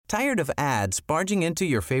Tired of ads barging into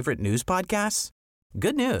your favorite news podcasts?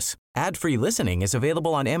 Good news. Ad-free listening is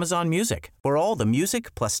available on Amazon Music for all the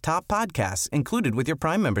music plus top podcasts included with your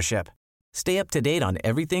Prime membership. Stay up to date on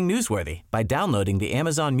everything newsworthy by downloading the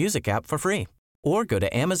Amazon Music app for free or go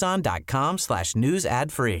to amazon.com/news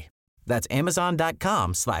ad free. That's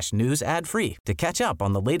amazon.com/news ad free to catch up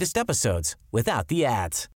on the latest episodes without the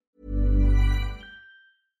ads.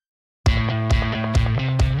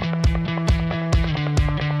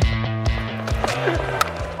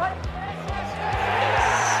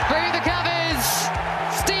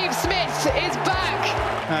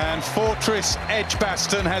 And Fortress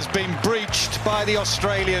Edgbaston has been breached by the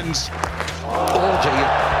Australians.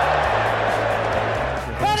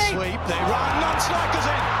 Sweep, they run, non-strikers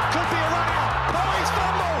in, could be a runner. Oh, he's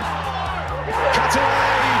fumbled!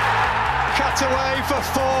 Cut away for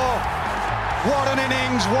four. What an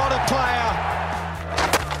innings, what a player.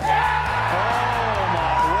 Oh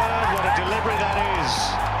my word, what a delivery that is.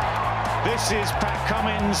 This is Pat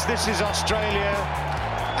Cummins, this is Australia.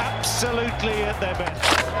 Absolutely at their best.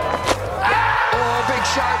 Oh, big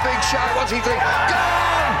show. What's he doing?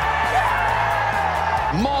 Gone!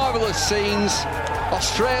 Marvellous scenes.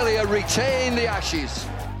 Australia retain the Ashes.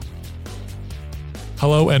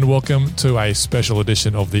 Hello and welcome to a special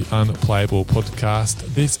edition of the Unplayable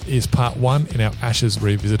podcast. This is part one in our Ashes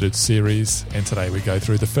Revisited series, and today we go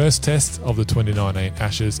through the first test of the 2019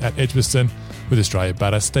 Ashes at Edgbaston with Australia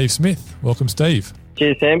batter Steve Smith. Welcome, Steve.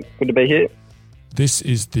 Cheers, Sam. Good to be here. This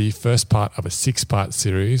is the first part of a six-part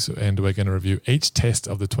series, and we're going to review each test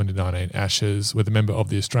of the 2019 Ashes with a member of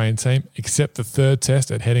the Australian team, except the third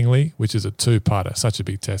test at Headingley, which is a two-parter. Such a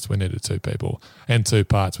big test, we needed two people. And two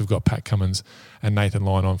parts, we've got Pat Cummins and Nathan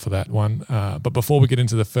Lyon on for that one. But before we get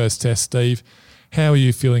into the first test, Steve, how are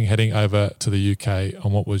you feeling heading over to the UK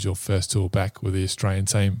on what was your first tour back with the Australian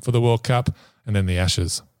team for the World Cup and then the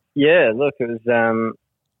Ashes? Yeah, look, it was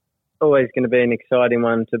always going to be an exciting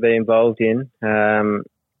one to be involved in. I've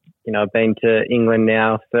been to England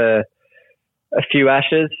now for a few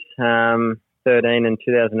Ashes, 13 and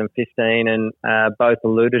 2015, and both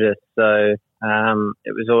eluded us. So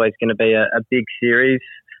it was always going to be a big series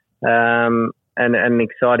and an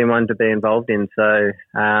exciting one to be involved in. So,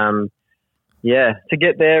 to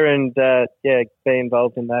get there and, be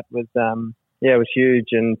involved in that was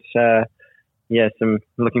huge. And,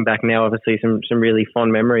 looking back now, obviously some really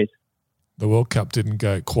fond memories. The World Cup didn't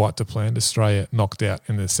go quite to plan. Australia knocked out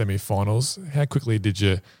in the semi-finals. How quickly did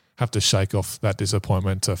you have to shake off that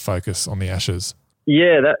disappointment to focus on the Ashes?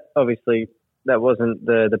 Yeah, that wasn't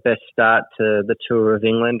the best start to the tour of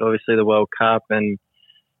England. Obviously, the World Cup and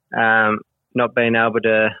not being able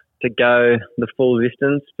to go the full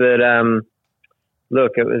distance. But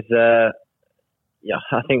look, it was.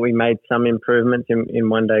 I think we made some improvements in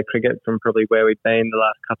one-day cricket from probably where we've been the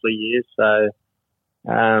last couple of years. So.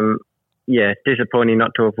 Disappointing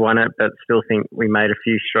not to have won it, but still think we made a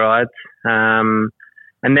few strides. And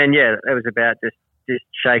then, it was about just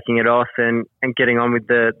shaking it off and getting on with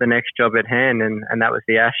the next job at hand, and that was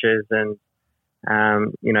the Ashes. And,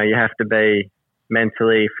 you have to be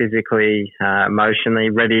mentally, physically, emotionally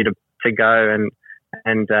ready to go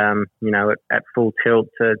and at full tilt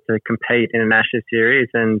to compete in an Ashes series.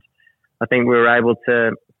 And I think we were able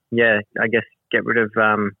to, get rid of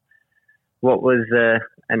what was a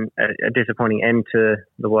disappointing end to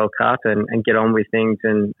the World Cup and get on with things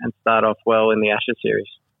and start off well in the Ashes series.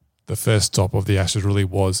 The first stop of the Ashes really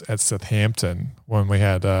was at Southampton when we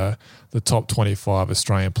had the top 25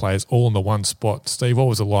 Australian players all in the one spot. Steve, what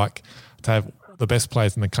was it like to have the best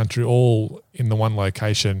players in the country all in the one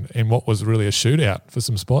location in what was really a shootout for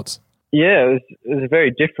some spots? Yeah, it was a very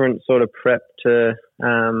different sort of prep to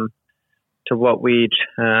what we'd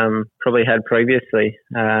probably had previously.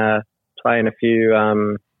 Playing a few,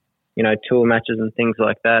 tour matches and things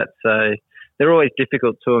like that. So they're always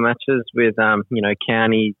difficult tour matches with,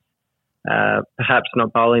 counties perhaps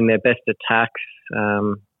not bowling their best attacks,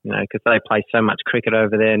 because they play so much cricket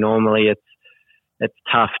over there. Normally it's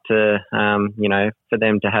tough to, for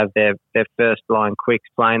them to have their first line quicks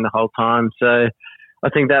playing the whole time. So I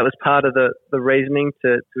think that was part of the reasoning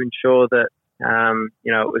to ensure that,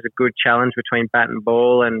 it was a good challenge between bat and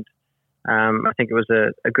ball. And I think it was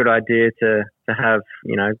a good idea to have,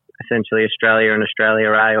 essentially Australia and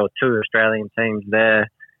Australia A, or two Australian teams there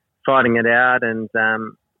fighting it out and,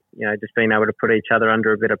 just being able to put each other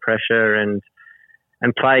under a bit of pressure and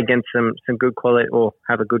play against some good quality, or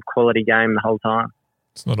have a good quality game the whole time.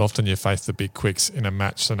 It's not often you face the big quicks in a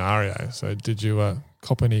match scenario. So did you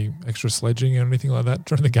cop any extra sledging or anything like that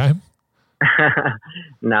during the game?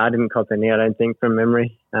 No, I didn't cop any, I don't think, from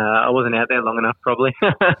memory. I wasn't out there long enough, probably.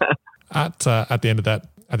 At the end of that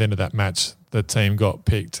at the end of that match, the team got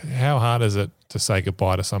picked. How hard is it to say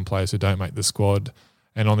goodbye to some players who don't make the squad?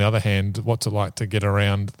 And on the other hand, what's it like to get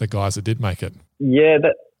around the guys that did make it? Yeah,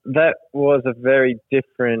 that was a very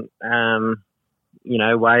different,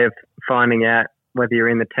 way of finding out whether you're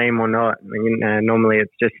in the team or not. I mean, normally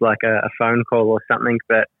it's just like a phone call or something,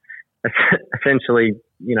 but essentially,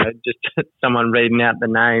 just someone reading out the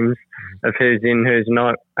names of who's in, who's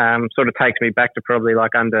not, sort of takes me back to probably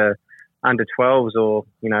like under 12s or,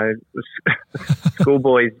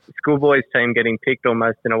 schoolboys team getting picked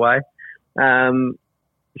almost in a way.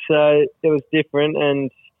 So it was different.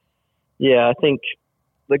 And yeah, I think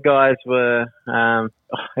the guys were,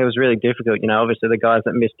 it was really difficult. Obviously the guys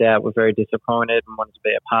that missed out were very disappointed and wanted to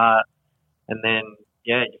be a part. And then,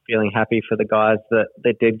 yeah, you're feeling happy for the guys that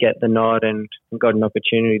did get the nod and got an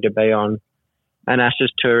opportunity to be on an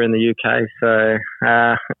Ashes tour in the UK. So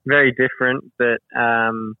very different, but I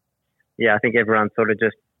think everyone sort of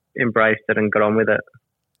just embraced it and got on with it.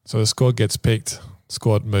 So the squad gets picked.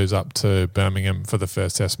 Squad moves up to Birmingham for the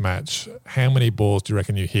first test match. How many balls do you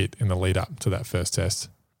reckon you hit in the lead up to that first test?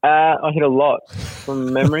 I hit a lot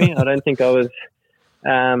from memory. I don't think I was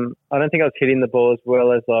hitting the ball as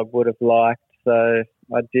well as I would have liked. So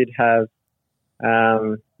I did have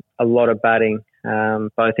a lot of batting,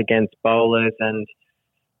 both against bowlers, and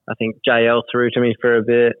I think JL threw to me for a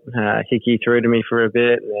bit. Hickey threw to me for a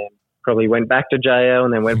bit, and then probably went back to JL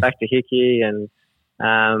and then went back to Hickey, and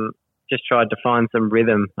just tried to find some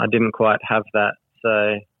rhythm. I didn't quite have that,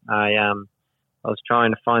 so I was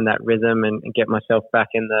trying to find that rhythm and get myself back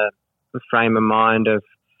in the frame of mind of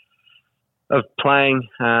playing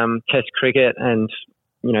Test cricket and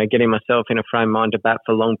getting myself in a frame of mind to bat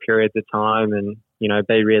for long periods of time and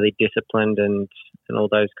be really disciplined and all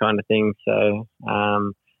those kind of things. So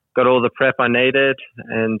got all the prep I needed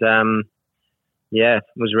and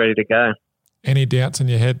was ready to go. Any doubts in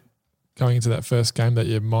your head going into that first game that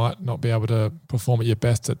you might not be able to perform at your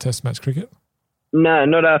best at Test match cricket? No,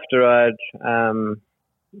 not after I'd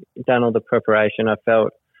done all the preparation. I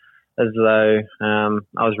felt as though I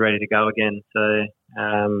was ready to go again. So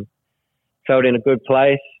felt in a good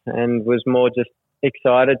place and was more just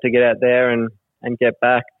excited to get out there and get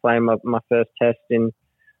back, playing my first test in, it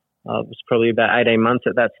was probably about 18 months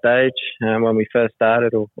at that stage when we first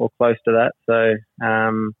started or close to that. So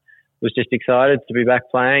was just excited to be back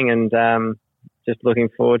playing and just looking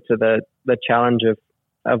forward to the challenge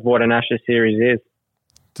of what an Ashes series is.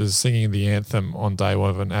 Does singing the anthem on day one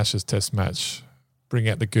of an Ashes test match bring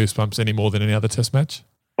out the goosebumps any more than any other test match?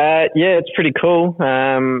 Yeah, it's pretty cool.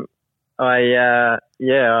 I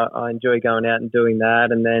enjoy going out and doing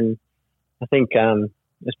that. And then I think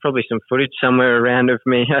there's probably some footage somewhere around of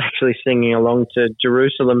me actually singing along to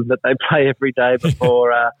Jerusalem that they play every day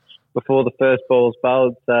before the first ball's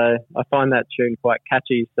bowled. So I find that tune quite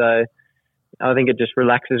catchy. So I think it just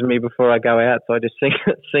relaxes me before I go out. So I just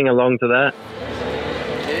sing along to that.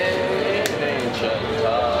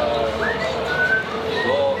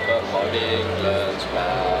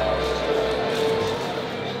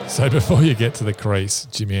 So before you get to the crease,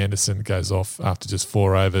 Jimmy Anderson goes off after just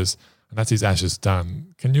 4 overs, and that's his Ashes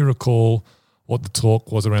done. Can you recall what the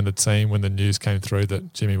talk was around the team when the news came through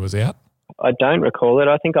that Jimmy was out? I don't recall it.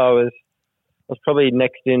 I think I was probably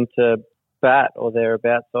next into bat or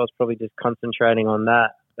thereabouts, so I was probably just concentrating on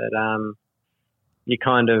that. But you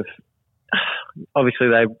kind of, obviously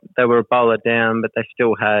they were a bowler down, but they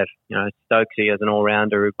still had, Stokesy as an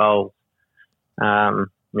all-rounder who bowls,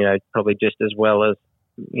 probably just as well as,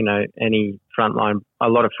 a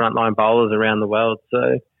lot of frontline bowlers around the world.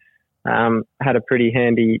 So had a pretty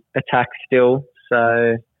handy attack still.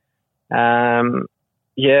 So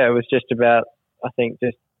it was just about, I think,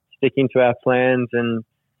 just sticking to our plans and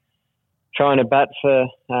trying to bat for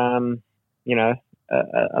a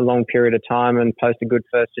long period of time and post a good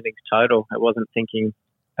first innings total. I wasn't thinking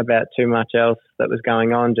about too much else that was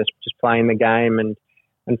going on, just playing the game and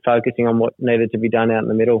focusing on what needed to be done out in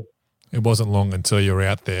the middle. It wasn't long until you were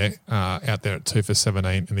out there at 2 for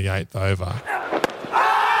 17 in the 8th over.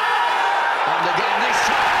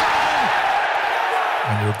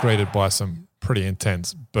 And you were greeted by some pretty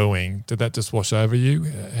intense booing. Did that just wash over you?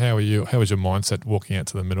 How was your mindset walking out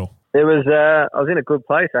to the middle? It was. I was in a good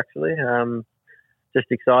place actually.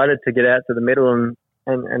 Just excited to get out to the middle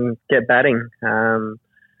and get batting.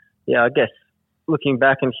 I guess looking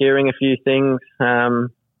back and hearing a few things.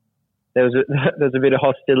 There was a bit of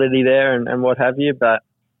hostility there and what have you, but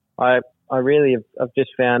I really have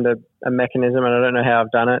just found a mechanism, and I don't know how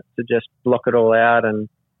I've done it, to just block it all out and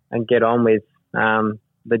get on with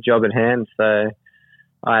the job at hand. So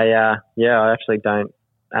I actually don't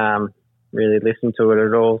really listen to it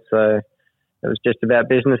at all. So it was just about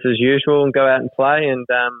business as usual and go out and play and,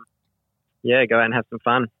 go out and have some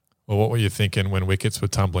fun. Well, what were you thinking when wickets were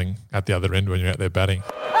tumbling at the other end when you're out there batting?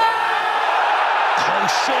 Oh,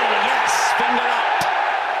 surely, yes. Finger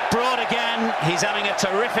up. Broad again. He's having a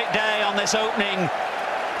terrific day on this opening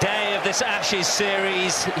day of this Ashes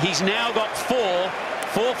series. He's now got 4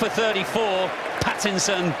 for 34.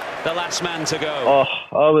 Pattinson, the last man to go. Oh,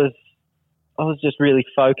 I was just really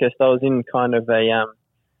focused. I was in kind of a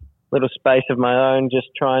little space of my own, just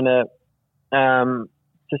trying to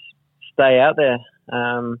just stay out there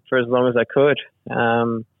for as long as I could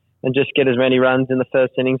and just get as many runs in the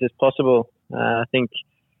first innings as possible. I think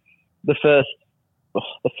the first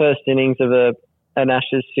innings of an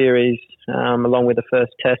Ashes series, along with the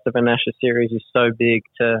first test of an Ashes series, is so big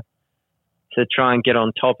to try and get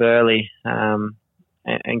on top early and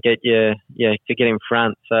get to get in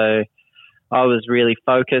front. So I was really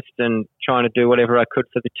focused and trying to do whatever I could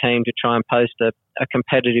for the team to try and post a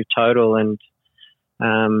competitive total. And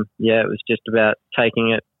it was just about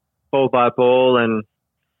taking it ball by ball and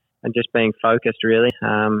just being focused really,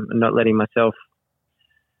 and not letting myself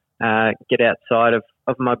get outside of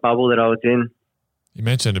my bubble that I was in. You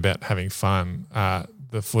mentioned about having fun,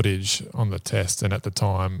 the footage on the test, and at the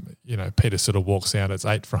time, Peter sort of walks out, it's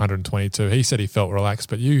 8 for 122. He said he felt relaxed,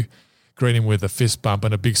 but you greet him with a fist bump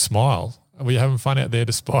and a big smile. Were you having fun out there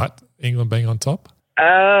despite England being on top?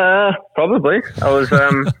 Probably. Well,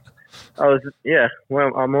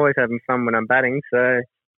 I'm always having fun when I'm batting. So,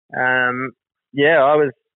 I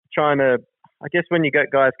was trying to, I guess when you got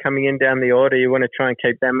guys coming in down the order, you want to try and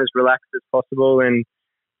keep them as relaxed as possible and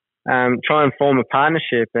try and form a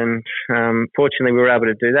partnership. And fortunately, we were able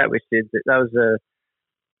to do that with Sid. That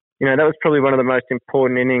was probably one of the most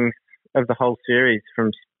important innings of the whole series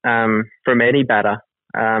from any batter.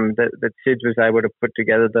 That Sid was able to put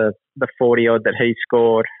together the 40 odd that he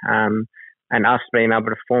scored, and us being able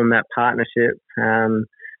to form that partnership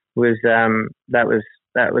was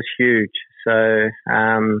huge. So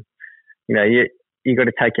you got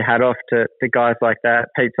to take your hat off to guys like that.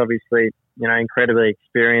 Pete's obviously incredibly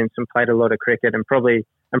experienced and played a lot of cricket and played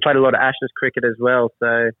a lot of Ashes cricket as well.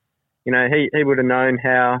 So he would have known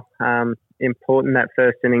how important that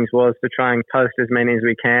first innings was to try and post as many as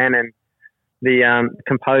we can, and the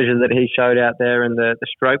composure that he showed out there and the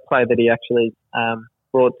stroke play that he actually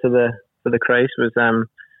brought to the crease was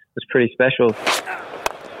pretty special.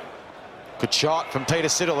 Good shot from Peter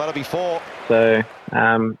Siddle. That'll be 4. So it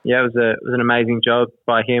was an amazing job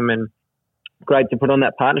by him and great to put on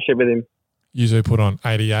that partnership with him. Yuzu put on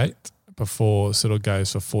 88 before Siddle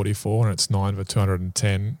goes for 44, and it's 9 for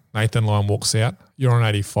 210. Nathan Lyon walks out. You're on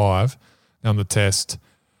 85. Now on the test,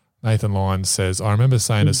 Nathan Lyon says, I remember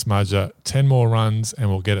saying to Smudger, 10 more runs and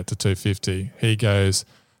we'll get it to 250. He goes,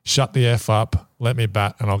 shut the F up, let me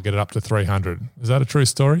bat and I'll get it up to 300. Is that a true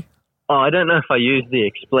story? Oh, I don't know if I used the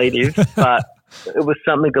expletive, but it was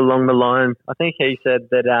something along the lines. I think he said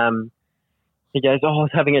that he goes, I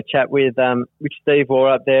was having a chat with Steve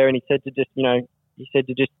Waugh up there, and he said to just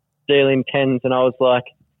deal in 10s, and I was like,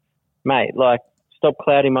 mate, stop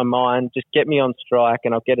clouding my mind, just get me on strike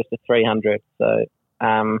and I'll get us to 300. So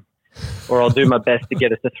or I'll do my best to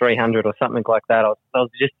get us to 300 or something like that. I was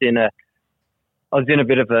in a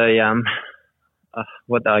bit of a I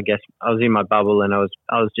was in my bubble and I was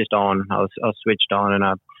just on. I was switched on, and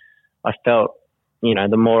I felt,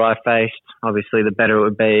 the more I faced, obviously the better it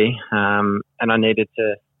would be. And I needed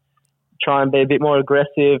to try and be a bit more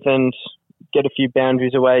aggressive and get a few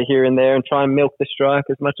boundaries away here and there and try and milk the strike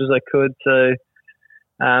as much as I could. So,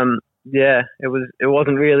 it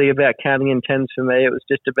wasn't really about counting in 10s for me. It was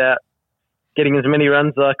just about getting as many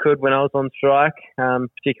runs as I could when I was on strike,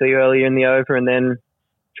 particularly earlier in the over, and then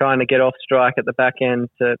trying to get off strike at the back end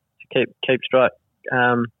to keep strike,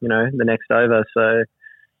 the next over. So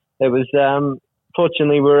it was,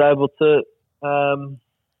 fortunately we were able to,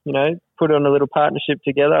 put on a little partnership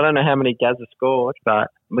together. I don't know how many Gazza scored,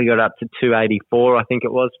 but we got up to 284, I think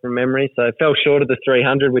it was from memory. So it fell short of the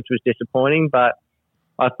 300, which was disappointing, but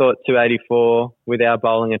I thought 284 with our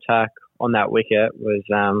bowling attack on that wicket was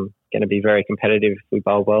going to be very competitive if we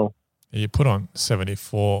bowled well. You put on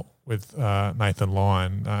 74 with Nathan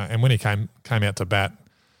Lyon, and when he came out to bat,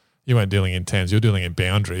 you weren't dealing in 10s, you were dealing in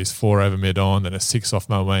boundaries. 4 over mid-on, then a 6 off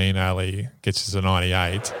Moeen Ali gets us a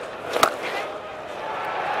 98.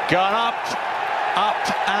 Gone up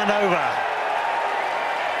and over.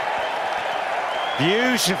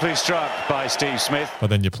 Beautifully struck by Steve Smith.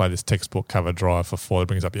 But then you play this textbook cover drive for 4 that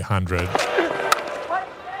brings up your 100. Through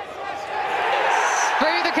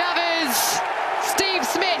the covers, Steve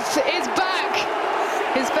Smith is back.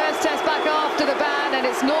 His first test back after the ban, and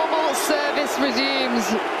it's normal service race resumes.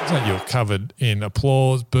 It's like you're covered in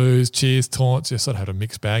applause, boos, cheers, taunts. You sort of had a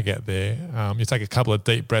mixed bag out there. You take a couple of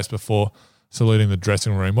deep breaths before saluting the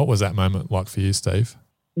dressing room. What was that moment like for you, Steve?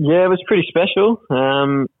 Yeah, it was pretty special.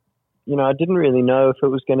 I didn't really know if it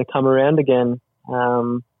was going to come around again,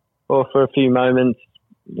 or for a few moments,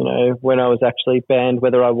 when I was actually banned,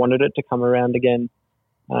 whether I wanted it to come around again.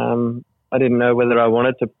 I didn't know whether I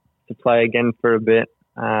wanted to play again for a bit.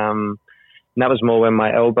 And that was more when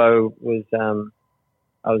my elbow was,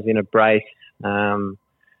 I was in a brace, and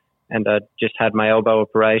I just had my elbow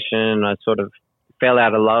operation. I sort of fell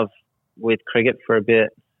out of love with cricket for a bit.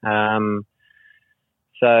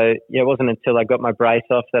 So, it wasn't until I got my brace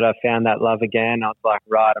off that I found that love again. I was like,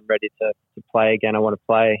 right, I'm ready to play again. I want to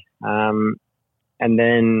play. And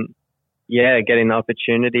then, getting the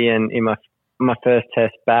opportunity, and in my first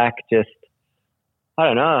test back, just, I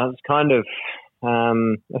don't know, it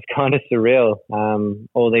was kind of surreal.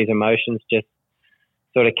 All these emotions just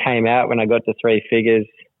sort of came out when I got to three figures.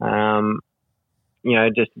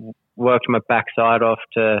 Just worked my backside off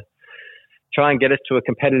to try and get us to a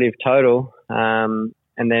competitive total.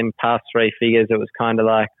 And then past three figures, it was kind of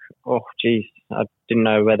like, oh, geez, I didn't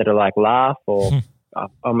know whether to laugh or I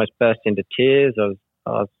almost burst into tears. I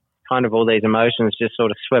was kind of, all these emotions just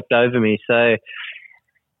sort of swept over me. So, I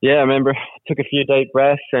remember I took a few deep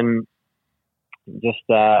breaths and just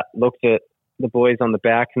looked at the boys on the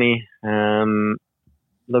balcony,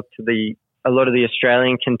 looked to a lot of the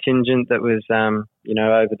Australian contingent that was,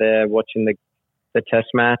 over there watching the test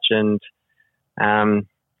match. And, it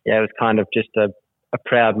was kind of just a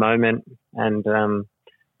proud moment, and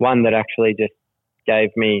one that actually just gave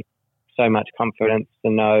me so much confidence to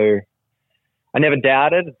know. I never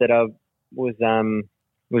doubted that I was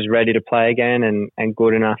ready to play again and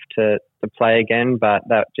good enough to play again, but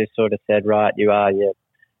that just sort of said, right, you're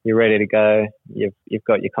ready to go. You've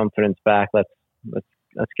got your confidence back. Let's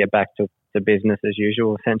get back to business as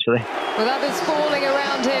usual, essentially. With others falling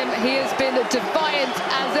around him, he has been defiant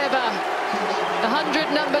as ever.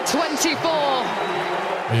 100 number 24.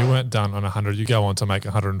 Well, you weren't done on 100. You go on to make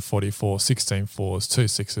 144, 16 fours, 2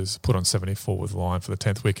 sixes, put on 74 with line for the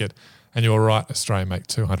 10th wicket. And you were right, Australia make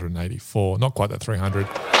 284. Not quite that 300.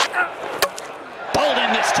 Bowled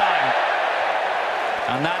in this time.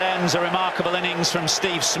 And that ends a remarkable innings from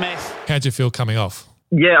Steve Smith. How'd you feel coming off?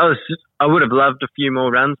 Yeah, I would have loved a few more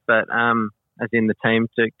runs, but as in the team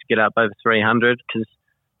to get up over 300, because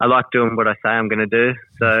I like doing what I say I'm going to do.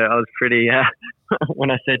 So I was pretty, when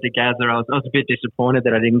I said to Gazza, I was a bit disappointed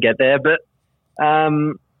that I didn't get there. But I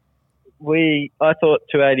thought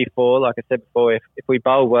 284, like I said before, if we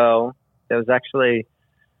bowl well, there was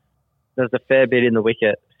a fair bit in the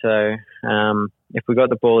wicket. So if we got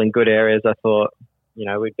the ball in good areas, I thought,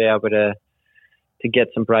 we'd be able to get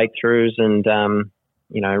some breakthroughs and,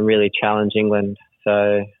 really challenge England.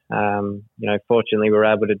 So, fortunately we were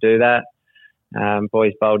able to do that.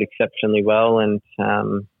 Boys bowled exceptionally well and,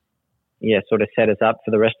 sort of set us up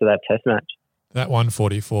for the rest of that test match. That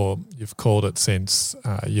 144, you've called it since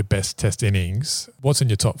your best test innings. What's in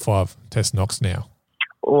your top 5 test knocks now?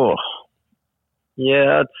 Oh,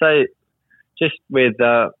 yeah, I'd say just with,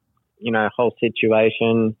 whole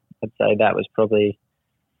situation, I'd say that was probably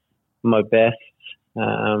my best.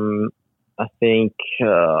 I think,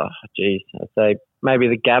 I'd say maybe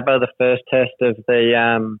the Gabba, the first test of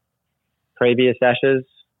the previous Ashes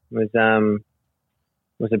was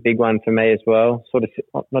a big one for me as well. Sort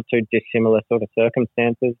of not too dissimilar sort of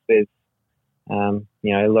circumstances with, a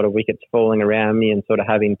lot of wickets falling around me and sort of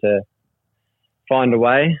having to find a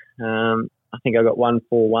way. I think I got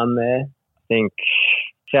 141 there. I think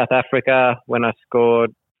South Africa, when I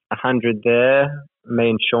scored 100 there, me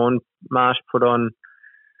and Sean Marsh put on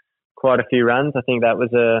quite a few runs. I think that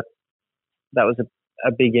was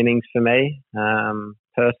a big innings for me,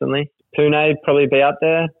 personally. Pune probably be up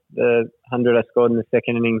there. The 100 I scored in the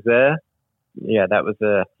second innings there. Yeah, that was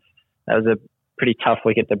a pretty tough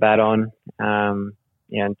wicket to bat on.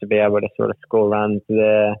 And to be able to sort of score runs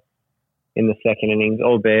there in the second innings,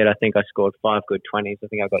 albeit I think I scored 5 good 20s. I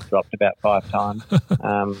think I got dropped about 5 times.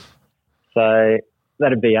 So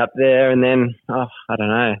that'd be up there. And then, I don't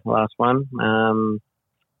know, last one.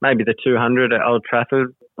 Maybe the 200 at Old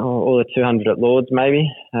Trafford or the 200 at Lords maybe.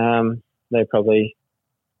 They're probably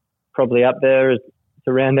up there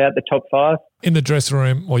to round out the top 5. In the dressing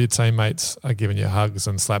room, all your teammates are giving you hugs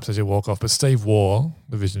and slaps as you walk off. But Steve Waugh,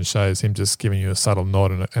 the vision shows him just giving you a subtle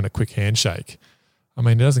nod and a quick handshake. I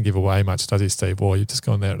mean, he doesn't give away much, does he, Steve Waugh? You've just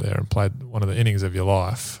gone out there and played one of the innings of your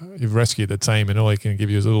life. You've rescued the team and all he can give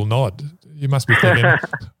you is a little nod. You must be thinking,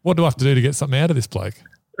 what do I have to do to get something out of this bloke?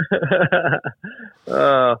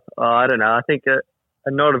 I don't know. I think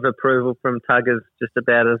a nod of approval from Tuggers just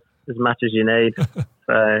about as much as you need.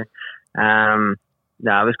 So, no,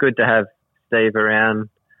 it was good to have Steve around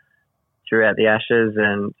throughout the Ashes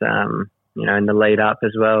and, in the lead up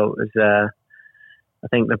as well. It was, I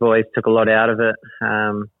think the boys took a lot out of it.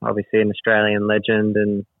 Obviously an Australian legend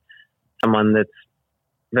and someone that's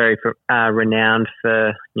very renowned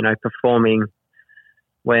for, performing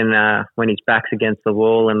when his back's against the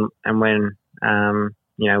wall and when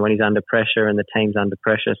when he's under pressure and the team's under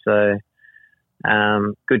pressure. So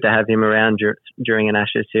good to have him around during an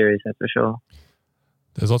Ashes series, that's for sure.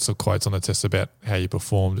 There's lots of quotes on the test about how you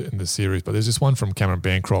performed in the series, but there's this one from Cameron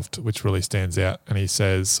Bancroft which really stands out, and he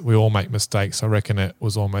says, "We all make mistakes. I reckon it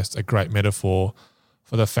was almost a great metaphor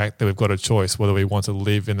for the fact that we've got a choice whether we want to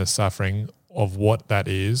live in the suffering of what that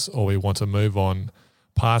is or we want to move on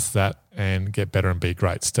past that and get better and be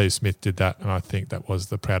great." Steve Smith did that, and I think that was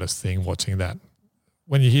the proudest thing watching that.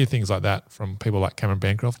 When you hear things like that from people like Cameron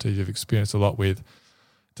Bancroft, who you've experienced a lot with,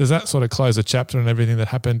 does that sort of close a chapter on everything that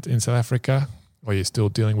happened in South Africa? Or are you still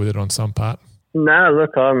dealing with it on some part? No,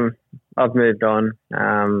 look, I've moved on.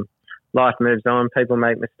 Life moves on. People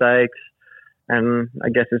make mistakes, and I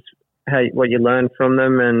guess it's what you learn from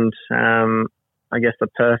them, and I guess the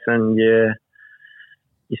person you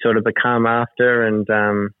sort of become after, and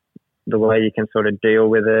the way you can sort of deal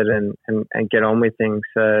with it and get on with things.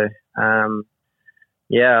 So I'm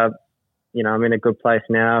in a good place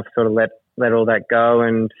now. I've sort of let all that go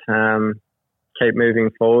and keep moving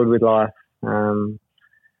forward with life.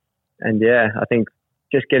 I think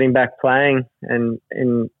just getting back playing and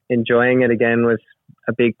enjoying it again was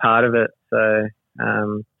a big part of it. So,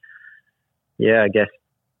 I guess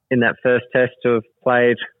in that first test to have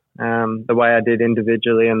played the way I did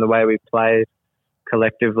individually and the way we played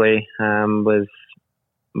collectively was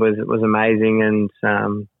amazing, and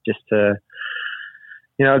just a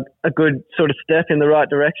good sort of step in the right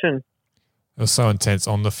direction. It was so intense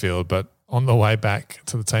on the field, but on the way back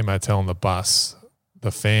to the team hotel on the bus,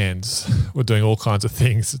 the fans were doing all kinds of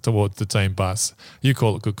things towards the team bus. You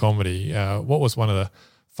call it good comedy. What was one of the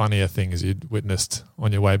funnier things you'd witnessed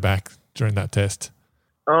on your way back during that test?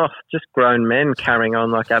 Oh, just grown men carrying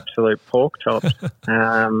on like absolute pork chops.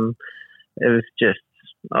 It was just,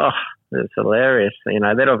 it was hilarious.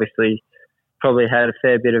 They'd obviously probably had a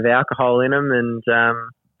fair bit of alcohol in them and,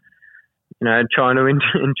 trying to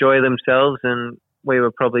enjoy themselves, and we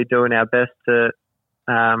were probably doing our best to,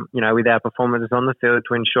 with our performances on the field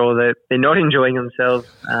to ensure that they're not enjoying themselves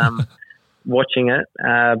watching it.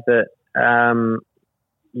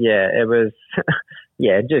 It was,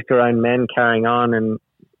 just grown men carrying on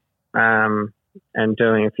and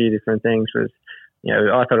doing a few different things was,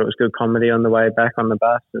 I thought it was good comedy on the way back on the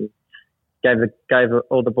bus, and gave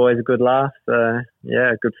all the boys a good laugh. So,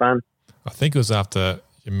 good fun. I think it was after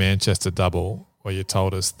your Manchester double where you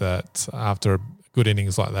told us that after good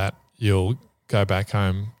innings like that, you'll go back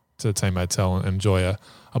home to the team hotel and enjoy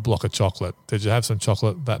a block of chocolate. Did you have some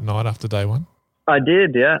chocolate that night after day one? I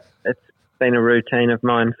did, yeah. It's been a routine of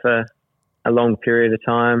mine for a long period of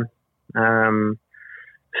time.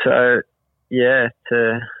 To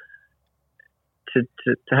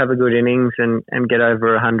have a good innings and get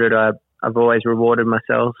over 100, I've always rewarded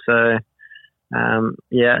myself. So,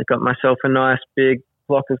 I got myself a nice big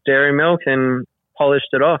block of dairy milk and polished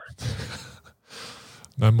it off.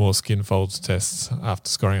 No more skin folds tests after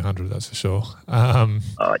scoring 100, that's for sure.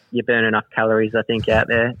 You burn enough calories, I think, out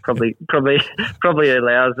there. Probably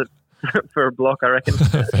allows it for a block, I reckon.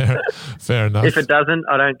 Fair enough. If it doesn't,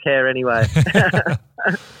 I don't care anyway.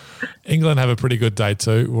 England have a pretty good day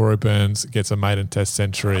too. Rory Burns gets a maiden test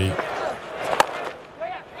century. There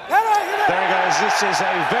he goes. This is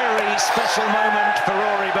a very special moment for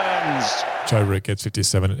Rory Burns. Joe Root gets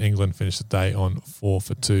 57 and England finished the day on 4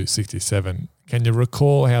 for 267. Can you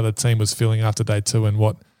recall how the team was feeling after day two and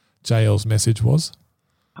what JL's message was?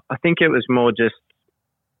 I think it was more just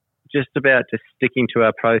about just sticking to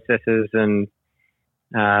our processes and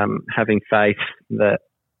having faith that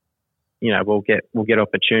we'll get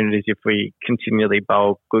opportunities if we continually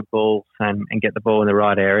bowl good balls and get the ball in the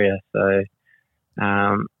right area. So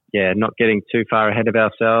not getting too far ahead of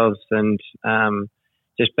ourselves and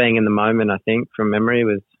just being in the moment, I think, from memory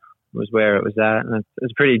was where it was at. And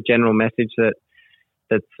it's a pretty general message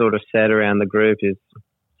that's sort of said around the group is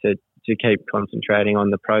to keep concentrating on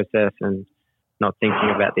the process and not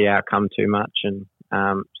thinking about the outcome too much and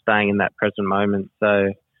staying in that present moment.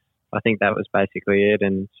 So I think that was basically it.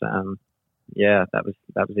 And that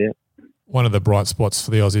was it. One of the bright spots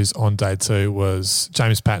for the Aussies on day two was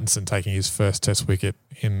James Pattinson taking his first test wicket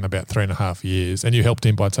in about 3.5 years, and you helped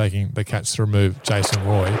him by taking the catch to remove Jason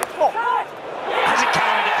Roy. Has it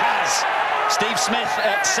carried? It has. Steve Smith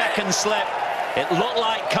at second slip. It looked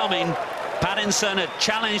like coming. Pattinson had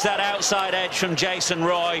challenged that outside edge from Jason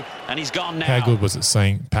Roy, and he's gone now. How good was it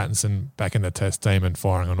seeing Pattinson back in the Test team and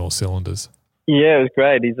firing on all cylinders? Yeah, it was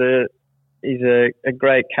great. He's a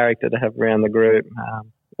great character to have around the group.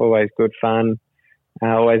 Always good fun,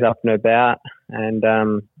 always up and about, and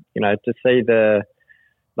to see the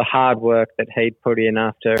hard work that he'd put in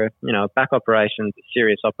after a back operation's a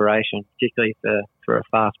serious operation, particularly for a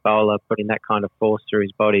fast bowler, putting that kind of force through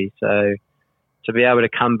his body. So to be able to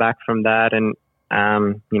come back from that and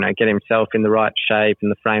get himself in the right shape and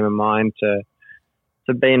the frame of mind to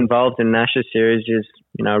be involved in Ashes series is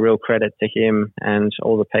a real credit to him and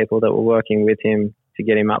all the people that were working with him to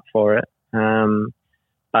get him up for it.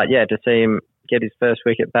 But yeah, to see him get his first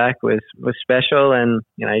wicket back was special, and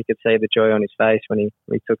you could see the joy on his face when he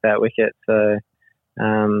took that wicket. So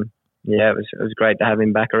it was great to have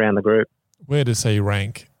him back around the group. Where does he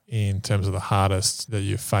rank in terms of the hardest that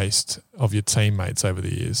you've faced of your teammates over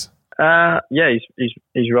the years?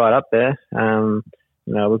 He's right up there.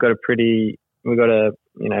 We've got a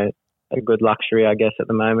good luxury, I guess, at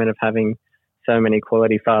the moment of having so many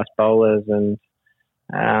quality fast bowlers, and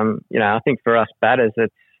I think for us batters, it's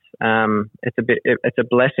a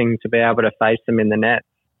blessing to be able to face them in the net,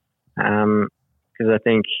 because I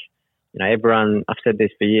think everyone, I've said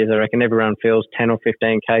this for years, I reckon everyone feels 10 or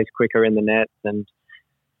 15 Ks quicker in the nets, and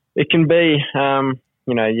it can be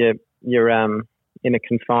you're in a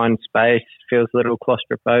confined space, feels a little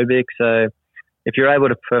claustrophobic. So if you're able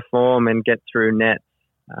to perform and get through nets,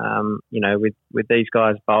 with these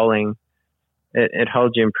guys bowling, it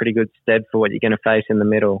holds you in pretty good stead for what you're going to face in the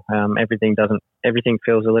middle. Everything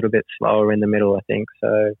feels a little bit slower in the middle, I think.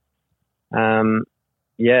 So,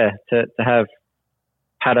 to have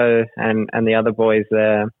Pato and the other boys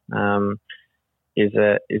there is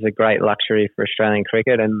a great luxury for Australian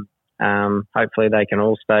cricket, and hopefully they can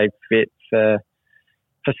all stay fit for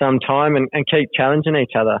some time and keep challenging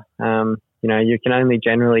each other. You can only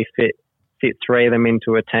generally fit three of them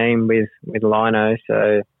into a team with Lino.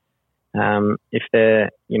 So if they're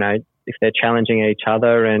challenging each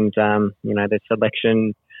other and their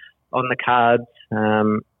selection on the cards,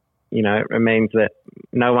 it means that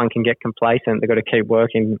no one can get complacent. They've got to keep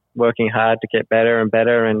working hard to get better and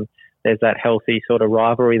better, and there's that healthy sort of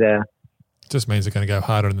rivalry there. Just means they're going to go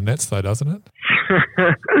harder in the nets, though, doesn't it?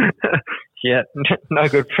 Yeah, no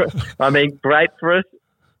good great for us,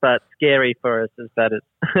 but scary for us as batters.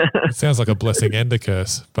 It sounds like a blessing and a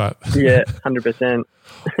curse, but yeah, 100%.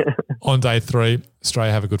 On day 3,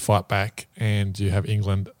 Australia have a good fight back, and you have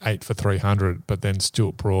England 8 for 300, but then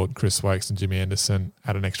Stuart Broad, Chris Wakes and Jimmy Anderson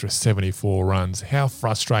add an extra 74 runs. How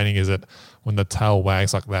frustrating is it when the tail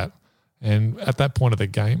wags like that? And at that point of the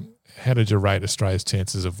game, how did you rate Australia's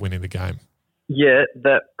chances of winning the game? Yeah,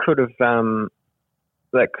 that could have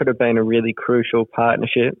been a really crucial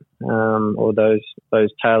partnership, or those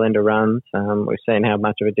tail ender runs. We've seen how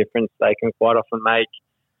much of a difference they can quite often make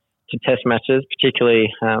to test matches, particularly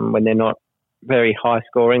when they're not very high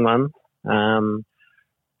scoring ones. We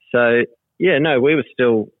were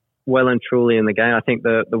still well and truly in the game. I think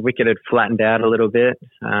the wicket had flattened out a little bit.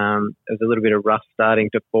 There was a little bit of rust starting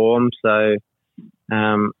to form, so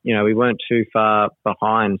we weren't too far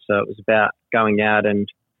behind. So it was about going out and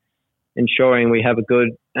ensuring we have a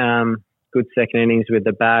good second innings with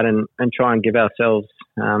the bat and try and give ourselves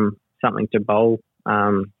something to bowl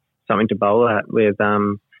at with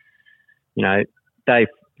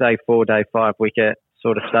day 4, day 5 wicket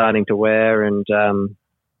sort of starting to wear, and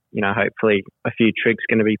hopefully a few tricks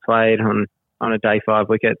going to be played on a day 5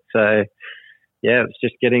 wicket. So yeah, it was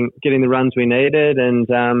just getting the runs we needed, and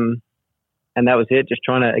that was it. Just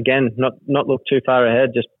trying to, again, not look too far ahead,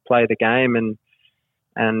 just play the game and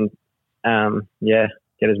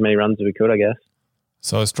get as many runs as we could, I guess.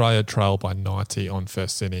 So Australia trail by 90 on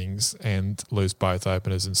first innings and lose both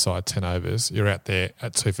openers inside 10 overs. You're out there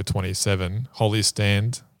at 2 for 27. Hold your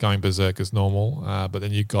stand, going berserk as normal, but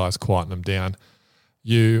then you guys quieten them down.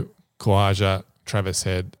 You, Khawaja, Travis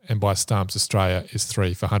Head, and by stumps, Australia is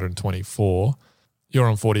 3 for 124. You're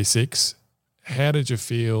on 46. How did you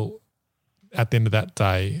feel at the end of that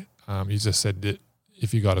day? You just said that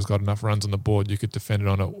if you guys got enough runs on the board, you could defend it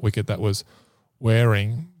on a wicket that was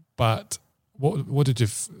wearing, but what did you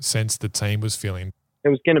sense the team was feeling? It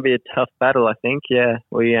was going to be a tough battle, I think. Yeah,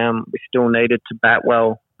 we still needed to bat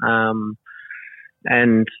well and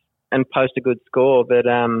post a good score, but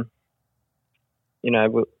I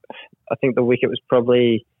think the wicket was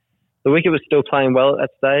still playing well at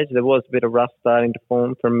that stage. There was a bit of rust starting to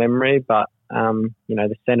form from memory, but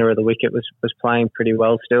the centre of the wicket was playing pretty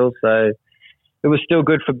well still, so it was still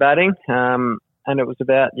good for batting. it was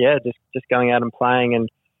about just going out and playing and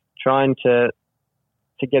trying to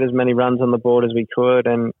get as many runs on the board as we could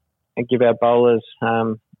and give our bowlers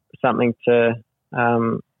something to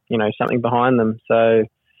something behind them. So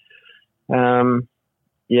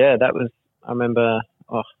that was, I remember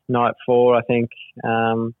night 4, I think.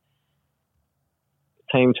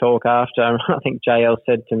 Team talk after, I think JL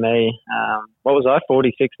said to me, what was I,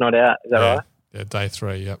 46 not out, is that right? Yeah, day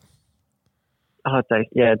 3, yep. Oh,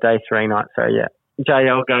 day 3 night, so yeah.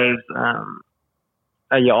 JL goes,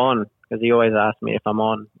 are you on? Because he always asks me if I'm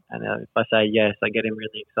on, and if I say yes, I get him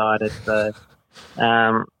really excited. So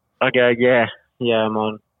I go, yeah, I'm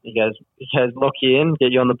on. He goes, lock you in,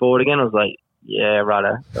 get you on the board again. I was like, yeah,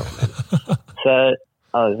 righto. So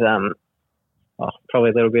I was probably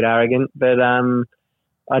a little bit arrogant, but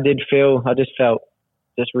I just felt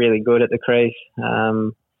really good at the crease.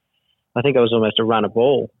 I think I was almost a runner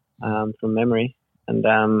ball from memory, and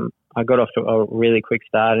I got off to a really quick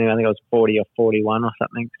start. And I think I was 40 or 41 or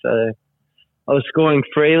something. So I was scoring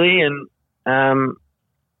freely, and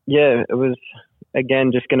it was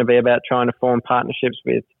again just going to be about trying to form partnerships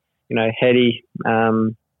with, Hetty,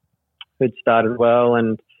 who'd started well,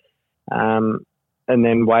 and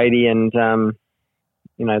then Wadey and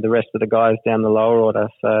the rest of the guys down the lower order.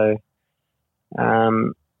 So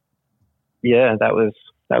that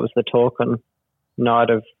was the talk on night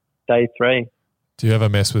of day 3. Do you ever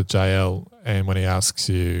mess with JL, and when he asks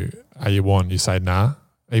you, are you on, you say nah,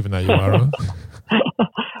 even though you are on?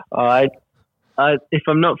 If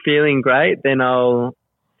I'm not feeling great, then I'll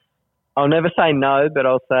never say no, but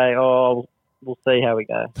I'll say, we'll see how we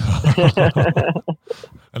go.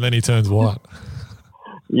 And then he turns white.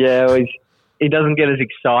 Yeah, he doesn't get as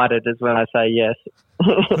excited as when I say yes.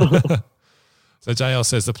 So JL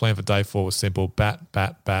says the plan for day 4 was simple: bat,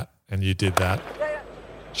 bat, bat, and you did that.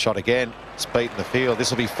 Shot again. It's beaten the field. This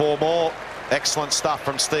will be 4 more. Excellent stuff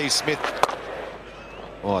from Steve Smith.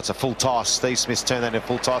 Oh, it's a full toss. Steve Smith's turned that into a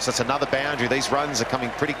full toss. That's another boundary. These runs are coming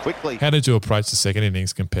pretty quickly. How did you approach the second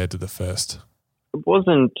innings compared to the first? It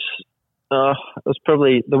wasn't. It was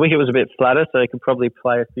probably, the wicket was a bit flatter, so I could probably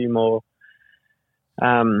play a few more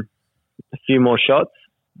shots.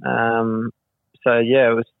 It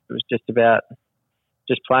was just about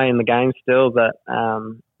just playing the game still, but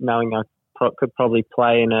knowing I could probably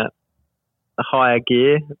play in a higher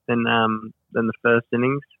gear than the first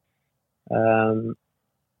innings. It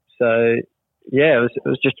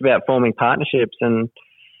was just about forming partnerships, and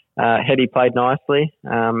Hetty played nicely,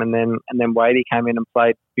 and then Wadey came in and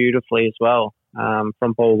played beautifully as well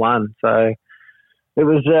from ball 1. So it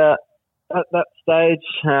was at that stage,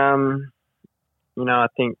 I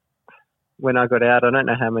think when I got out, I don't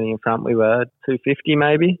know how many in front we were, 250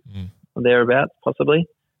 maybe, or thereabouts possibly.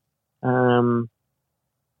 It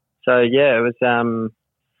was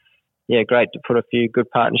great to put a few good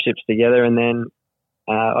partnerships together, and then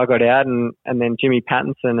I got out, and then Jimmy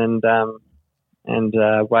Pattinson and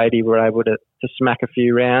Wadey were able to smack a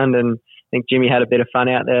few round, and I think Jimmy had a bit of fun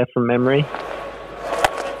out there from memory.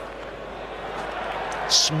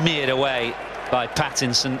 Smeared away by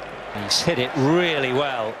Pattinson. He's hit it really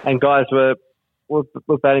well. And guys were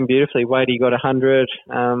batting beautifully. Wadey got 100,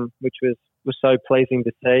 which was so pleasing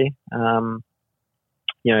to see.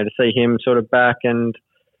 To see him sort of back and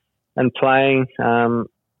playing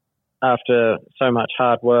after so much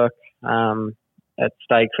hard work at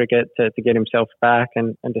state cricket to get himself back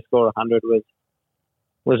and to score 100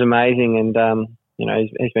 was amazing. And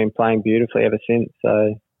he's been playing beautifully ever since.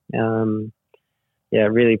 So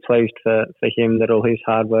really pleased for him that all his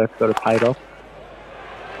hard work sort of paid off.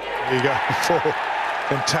 There you go.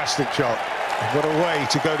 Fantastic shot. What a way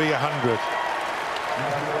to go to your 100.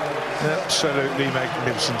 Absolutely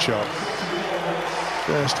magnificent shot.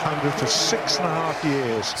 First 100 for 6.5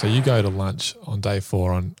 years. So you go to lunch on day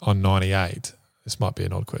 4 on 98. This might be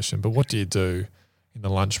an odd question, but what do you do in the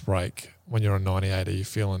lunch break when you're on 98? Are you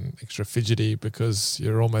feeling extra fidgety because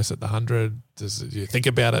you're almost at the 100? Do you think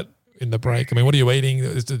about it in the break? I mean, what are you eating?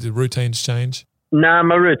 Did the routines change? No,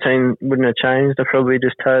 my routine wouldn't have changed. I probably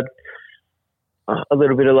just had a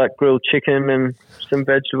little bit of like grilled chicken and some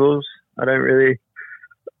vegetables. I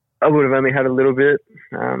would have only had a little bit.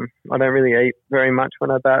 I don't really eat very much when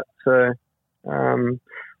I bat, so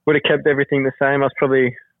would have kept everything the same. I was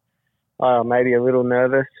probably maybe a little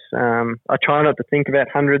nervous. I try not to think about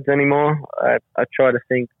hundreds anymore. I try to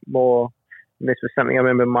think more. And this was something I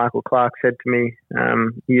remember Michael Clark said to me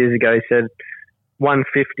years ago. He said,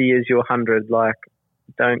 150 is your 100. Like,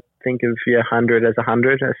 don't think of your 100 as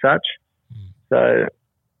 100 as such. So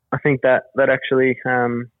I think that actually,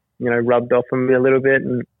 rubbed off on me a little bit,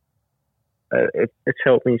 and it's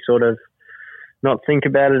helped me sort of not think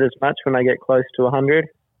about it as much when I get close to 100.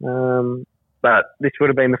 But this would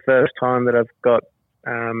have been the first time that I've got,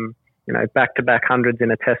 back-to-back hundreds in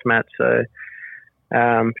a test match. So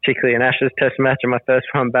particularly an Ashes test match and my first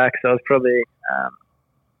one back. So I was probably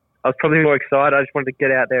more excited. I just wanted to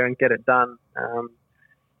get out there and get it done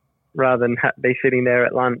rather than be sitting there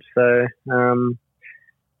at lunch. So, I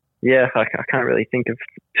can't really think of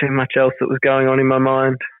too much else that was going on in my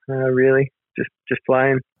mind, really. Just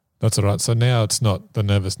playing. That's all right. So now it's not the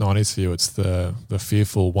nervous 90s for you, it's the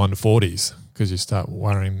fearful 140s, because you start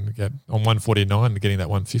worrying to get on 149 and getting that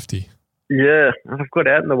 150. Yeah, I've got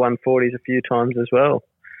out in the 140s a few times as well.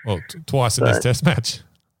 Well, twice in this test match.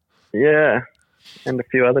 Yeah, and a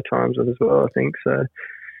few other times as well, I think. So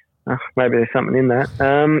maybe there's something in that.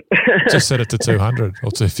 Just set it to 200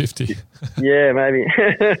 or 250. Yeah, maybe.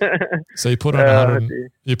 So you put on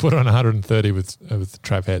 100. You put on 130 with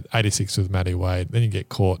Trav Head, 86 with Matty Wade. Then you get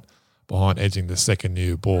caught behind edging the second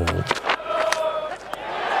new ball. Gone.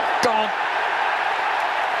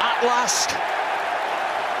 At last.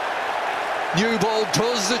 New ball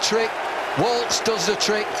does the trick. Waltz does the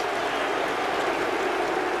trick.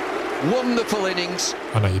 Wonderful innings.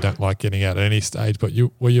 I know you don't like getting out at any stage, but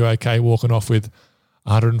were you okay walking off with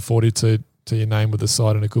 142 to your name with the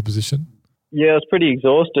side in a good position? Yeah, I was pretty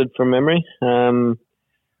exhausted from memory. I'd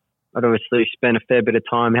obviously spent a fair bit of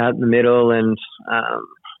time out in the middle and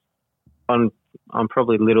on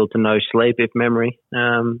probably little to no sleep if memory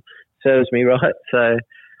serves me right. So I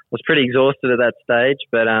was pretty exhausted at that stage,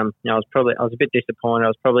 but I was a bit disappointed. I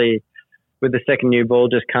was probably, with the second new ball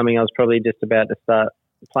just coming, I was probably just about to start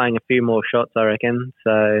playing a few more shots, I reckon.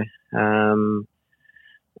 So, because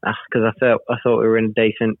I thought we were in a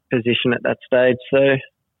decent position at that stage. So,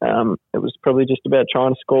 it was probably just about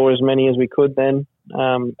trying to score as many as we could then,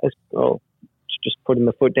 just putting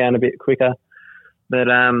the foot down a bit quicker. But,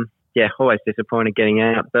 always disappointed getting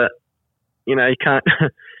out. But, you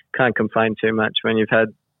can't complain too much when you've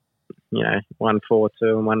had, 142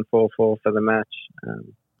 and 144 for the match. That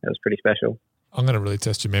was pretty special. I'm going to really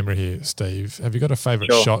test your memory here, Steve. Have you got a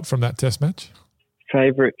favourite shot from that test match?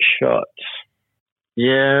 Favourite shot?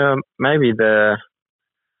 Yeah, maybe the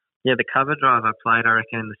cover drive I played, I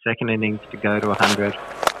reckon, in the second innings to go to 100.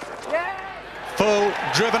 Full,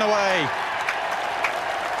 driven away.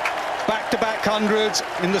 Back-to-back hundreds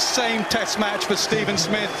in the same test match for Stephen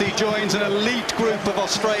Smith. He joins an elite group of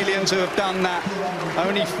Australians who have done that.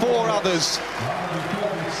 Only 4 others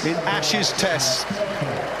in Ashes tests.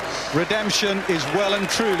 Redemption is well and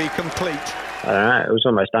truly complete. I don't know. It was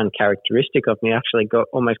almost uncharacteristic of me. I actually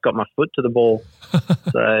almost got my foot to the ball.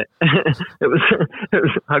 So it was.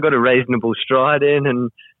 I got a reasonable stride in and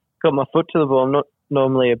got my foot to the ball. I'm not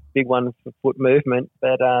normally a big one for foot movement,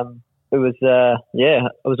 but it was. It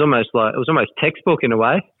was almost textbook in a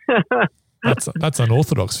way. That's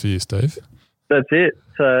unorthodox for you, Steve. That's it.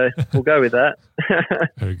 So we'll go with that.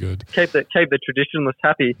 Very good. Keep the traditionalists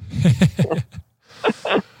happy.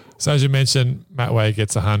 So as you mentioned, Matt Wade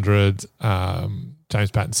gets 100,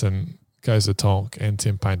 James Pattinson goes to Tonk, and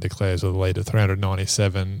Tim Payne declares with the lead of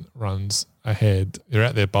 397 runs ahead. You're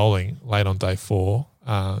out there bowling late on day 4.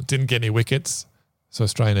 Didn't get any wickets, so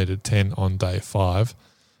Australia needed 10 on day 5.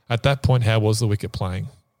 At that point, how was the wicket playing? I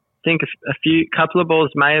think a couple of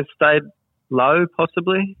balls may have stayed low,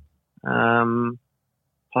 possibly. But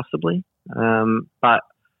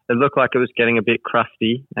it looked like it was getting a bit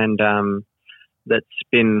crusty, and that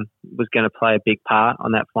spin was going to play a big part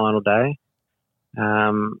on that final day.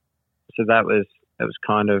 So that was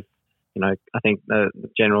kind of, I think the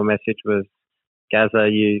general message was, Gazza,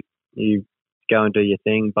 you go and do your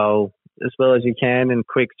thing, bowl as well as you can, and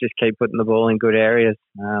Quicks just keep putting the ball in good areas,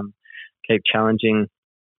 keep challenging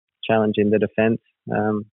the defence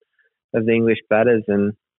of the English batters,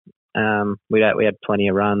 and we had plenty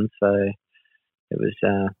of runs, so it was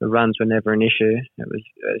the runs were never an issue. It was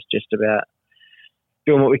just about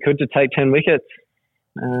doing what we could to take 10 wickets,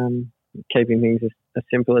 keeping things as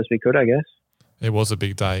simple as we could, I guess. It was a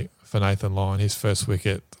big day for Nathan Lyon. His first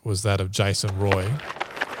wicket was that of Jason Roy.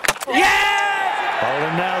 Yeah!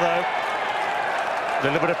 Bowling now, though. A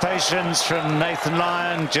little bit of patience from Nathan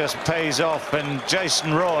Lyon just pays off, and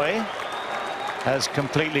Jason Roy has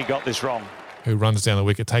completely got this wrong. Who runs down the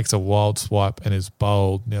wicket, takes a wild swipe and is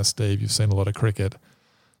bowled. Now, Steve, you've seen a lot of cricket.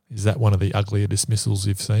 Is that one of the uglier dismissals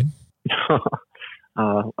you've seen?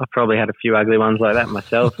 I've probably had a few ugly ones like that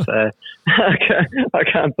myself, so I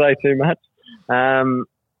can't say too much. No,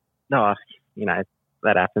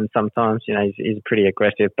 that happens sometimes. He's a pretty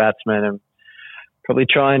aggressive batsman, and probably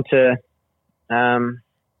trying to,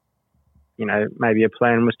 maybe a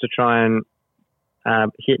plan was to try and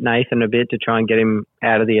hit Nathan a bit to try and get him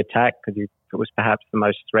out of the attack, because he it was perhaps the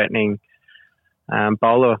most threatening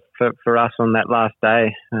bowler for us on that last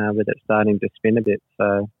day, with it starting to spin a bit.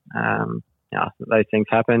 So, those things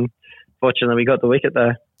happen. Fortunately, we got the wicket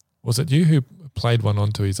though. Was it you who played one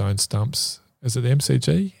onto his own stumps? Is it the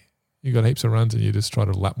MCG? You got heaps of runs and you just tried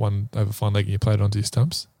to lap one over fine leg and you played it onto your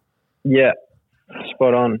stumps? Yeah,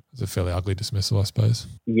 spot on. It was a fairly ugly dismissal, I suppose.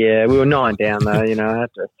 Yeah, we were 9 down though. I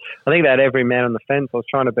think they had every man on the fence. I was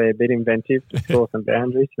trying to be a bit inventive to score some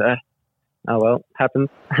boundaries. So, oh well, happens.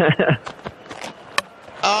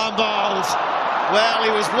 Arm bowled. Well,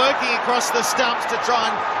 he was working across the stumps to try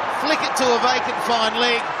and flick it to a vacant fine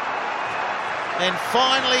leg. And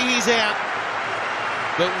finally he's out.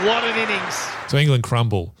 But what an innings. So England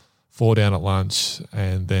crumble 4 down at lunch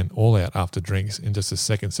and then all out after drinks in just a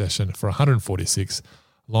second session for 146.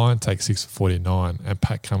 Lyon takes 6 for 49 and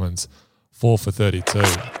Pat Cummins 4 for 32.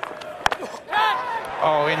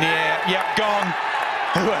 Oh, in the air. Yep, gone.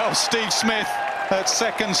 Who else? Steve Smith at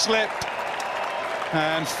second slip.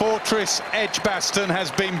 And Fortress Edgbaston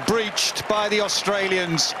has been breached by the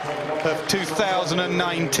Australians of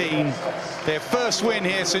 2019. Their first win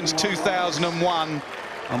here since 2001.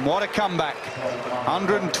 And what a comeback.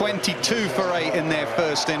 122 for 8 in their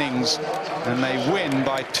first innings. And they win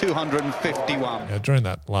by 251. Now, during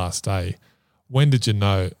that last day, when did you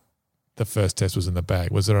know the first test was in the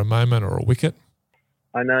bag? Was there a moment or a wicket?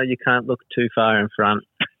 I know you can't look too far in front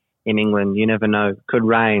in England. You never know. Could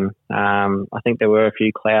rain. I think there were a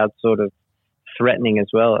few clouds sort of threatening as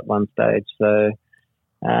well at one stage. So,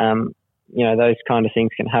 those kind of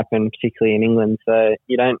things can happen, particularly in England. So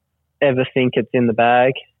you don't ever think it's in the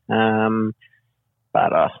bag.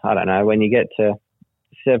 But I don't know, when you get to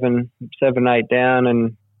 7, 8 down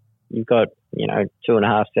and you've got,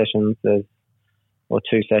 2.5 sessions or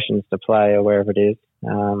 2 sessions to play or wherever it is,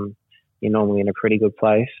 you're normally in a pretty good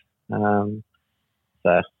place.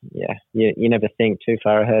 So, yeah, you never think too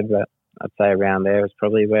far ahead, but I'd say around there is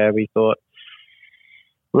probably where we thought,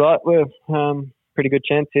 right, we're pretty good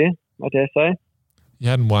chance here, I dare say. You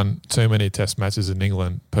hadn't won too many test matches in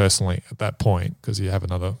England personally at that point because you have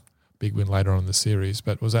another big win later on in the series,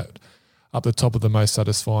 but was that up the top of the most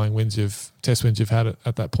satisfying test wins you've had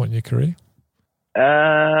at that point in your career?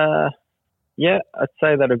 Yeah, I'd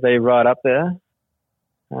say that would be right up there.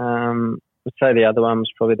 I'd say the other one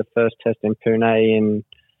was probably the first test in Pune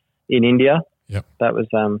in India. Yep. That was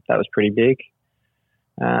pretty big.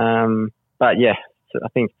 But yeah, I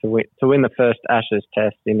think to win the first Ashes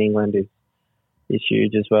test in England is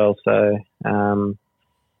huge as well. So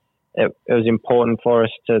it was important for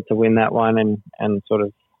us to win that one and sort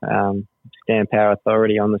of stamp our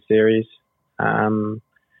authority on the series,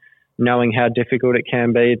 knowing how difficult it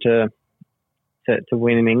can be to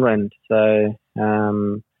win in England. So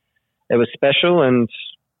it was special and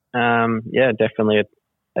definitely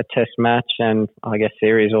a test match and I guess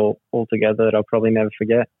series all together that I'll probably never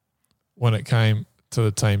forget. When it came to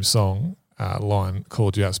the team song, Lyon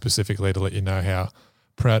called you out specifically to let you know how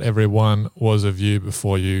proud everyone was of you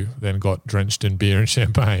before you then got drenched in beer and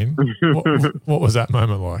champagne. What was that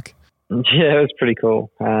moment like? Yeah, it was pretty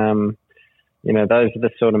cool. Those are the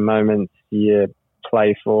sort of moments you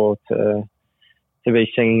play for, to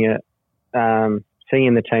be singing it,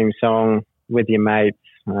 singing the team song with your mates,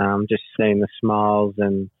 just seeing the smiles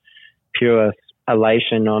and pure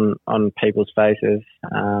elation on people's faces.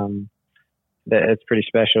 It's pretty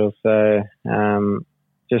special. So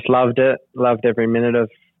just loved every minute of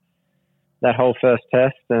that whole first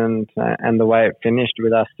test and the way it finished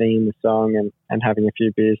with us singing the song and having a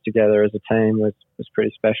few beers together as a team was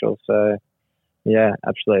pretty special. So yeah,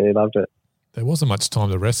 absolutely loved it. There wasn't much time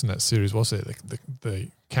to rest in that series, was there? The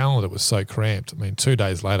calendar was so cramped. I mean, 2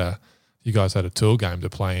 days later, you guys had a tour game to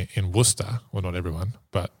play in Worcester. Well, not everyone,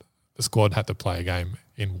 but the squad had to play a game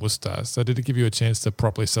in Worcester. So did it give you a chance to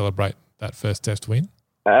properly celebrate that first test win?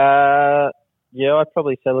 Yeah, I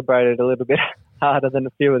probably celebrated a little bit harder than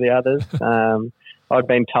a few of the others. I'd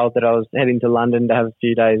been told that I was heading to London to have a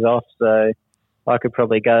few days off, so I could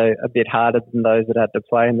probably go a bit harder than those that had to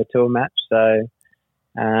play in the tour match. So,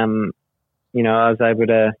 I was able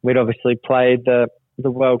to. We'd obviously played the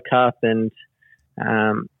World Cup and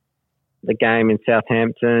the game in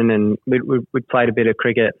Southampton, and we'd played a bit of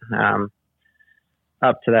cricket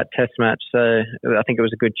up to that test match. So I think it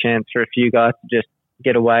was a good chance for a few guys to just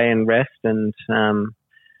get away and rest and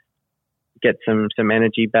get some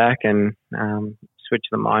energy back and switch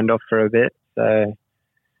the mind off for a bit. So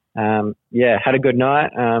had a good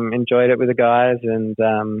night, enjoyed it with the guys, and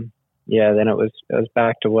then it was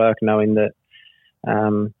back to work, knowing that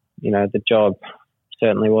the job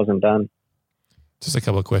certainly wasn't done. Just a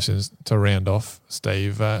couple of questions to round off,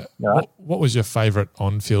 Steve. What was your favourite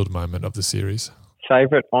on-field moment of the series?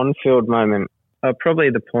 Favourite on-field moment? Probably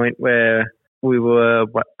the point where we were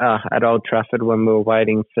at Old Trafford when we were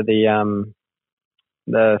waiting for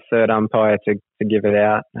the third umpire to give it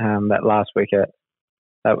out, that last wicket.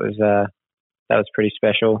 That was pretty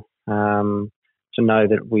special. To know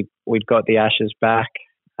that we'd got the Ashes back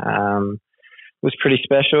was pretty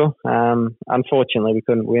special. Unfortunately, we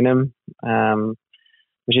couldn't win them,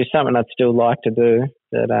 which is something I'd still like to do.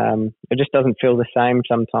 But it just doesn't feel the same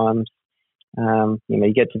sometimes.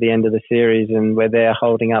 You get to the end of the series and we're there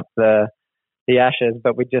holding up the Ashes,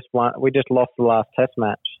 but we just lost the last Test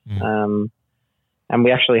match, and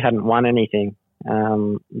we actually hadn't won anything,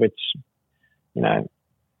 which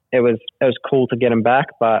it was cool to get them back,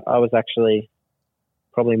 but I was actually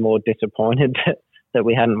probably more disappointed that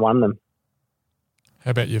we hadn't won them.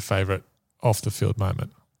 How about your favourite off the field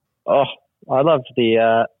moment? Oh, I loved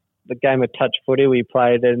the game of touch footy we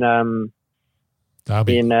played in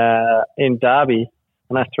Derby. in Derby,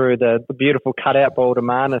 and I threw the beautiful cutout ball to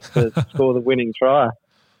Marnus to score the winning try.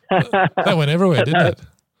 That went everywhere, didn't it?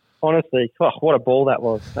 Honestly, what a ball that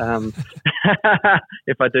was!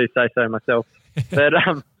 If I do say so myself, but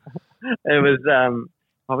it was.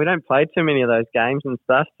 We don't play too many of those games and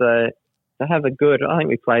stuff, so to have a good. I think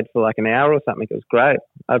we played for like an hour or something. It was great.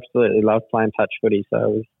 I absolutely loved playing touch footy.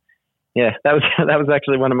 So it was, that was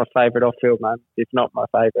actually one of my favourite off-field moments, if not my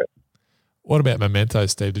favourite. What about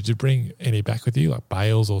mementos, Steve? Did you bring any back with you, like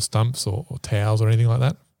bales or stumps or towels or anything like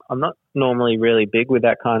that? I'm not normally really big with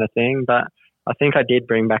that kind of thing, but I think I did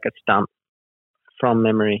bring back a stump from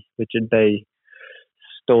memory, which would be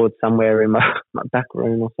stored somewhere in my back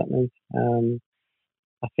room or something.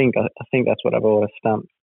 I think that's what I bought, a stump.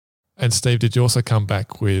 And Steve, did you also come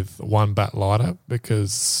back with one bat lighter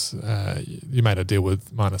because you made a deal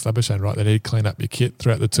with Marnus Labuschagne, right? That he'd clean up your kit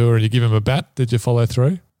throughout the tour, and you give him a bat. Did you follow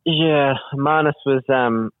through? Yeah, Marnus was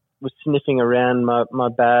sniffing around my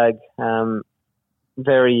bag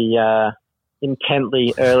very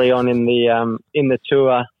intently early on in the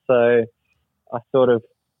tour. So I sort of,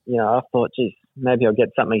 I thought, geez, maybe I'll get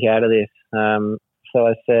something out of this. So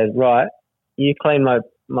I said, right, you clean my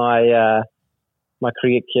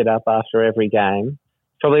cricket kit up after every game.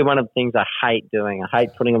 Probably one of the things I hate doing. I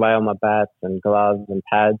hate putting away all my bats and gloves and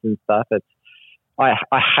pads and stuff. I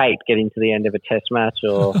hate getting to the end of a Test match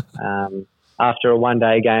or after a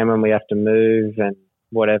one-day game when we have to move and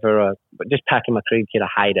whatever. But just packing my cricket kit,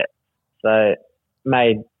 I hate it. So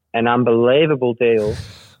made an unbelievable deal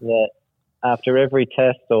that after every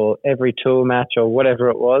Test or every tour match or whatever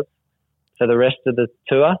it was, for the rest of the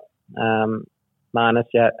tour, Marnus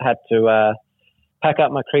had to pack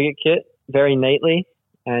up my cricket kit very neatly,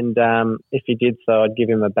 and if he did so, I'd give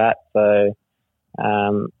him a bat. So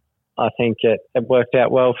I think it worked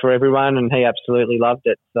out well for everyone, and he absolutely loved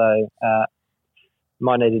it. So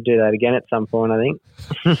might need to do that again at some point, I think.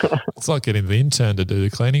 It's like getting the intern to do the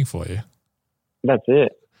cleaning for you. That's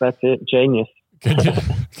it. Genius.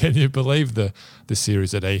 Can you believe the series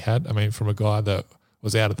that he had? I mean, from a guy that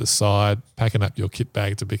was out at the side, packing up your kit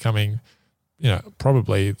bag, to becoming,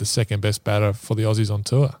 probably the second best batter for the Aussies on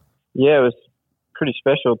tour. Yeah, it was pretty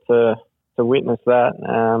special to witness that.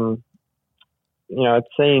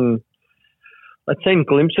 I'd seen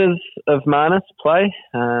glimpses of Marnus play.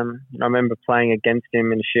 I remember playing against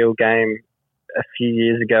him in a Shield game a few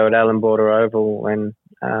years ago at Allan Border Oval when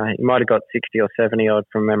he might have got 60 or 70 odd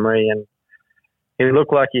from memory, and he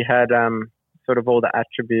looked like he had sort of all the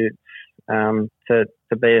attributes to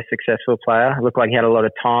be a successful player. It looked like he had a lot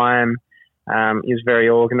of time. He was very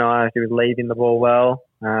organised. He was leading the ball well.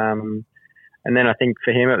 And then I think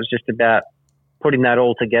for him it was just about putting that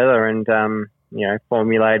all together and,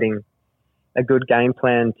 formulating a good game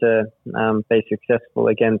plan to be successful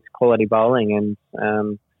against quality bowling.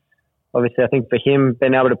 And obviously I think for him,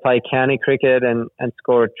 being able to play county cricket and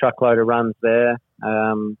score a truckload of runs there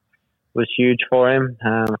was huge for him.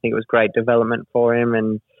 I think it was great development for him.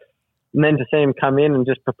 And then to see him come in and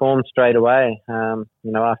just perform straight away,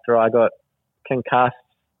 after I got concussed,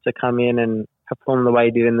 to come in and perform the way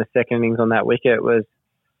he did in the second innings on that wicket was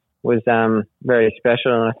very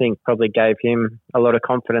special, and I think probably gave him a lot of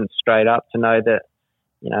confidence straight up to know that,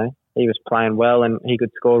 he was playing well and he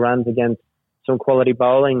could score runs against some quality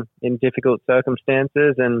bowling in difficult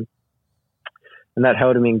circumstances, and that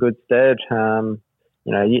held him in good stead.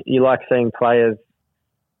 You like seeing players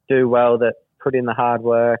do well that put in the hard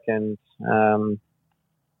work and,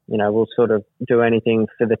 will sort of do anything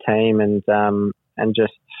for the team and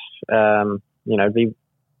just,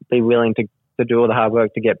 be willing to do all the hard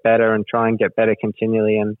work to get better and try and get better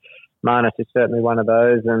continually. And Marnus is certainly one of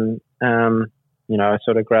those. And, I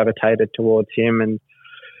sort of gravitated towards him and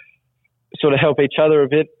sort of help each other a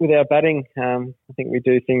bit with our batting. I think we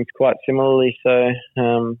do things quite similarly, so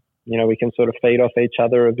we can sort of feed off each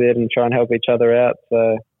other a bit and try and help each other out.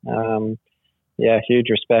 So huge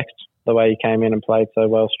respect the way he came in and played so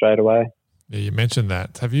well straight away. Yeah, you mentioned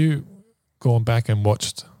that. Have you gone back and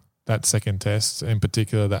watched that second test, in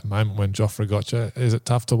particular that moment when Joffre got you? Is it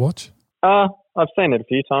tough to watch? I've seen it a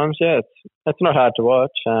few times. Yeah, it's not hard to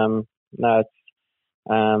watch. I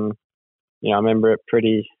remember it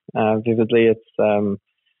pretty vividly. It was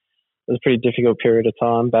a pretty difficult period of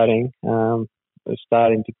time batting. It was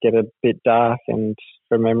starting to get a bit dark and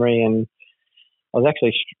from memory, and I was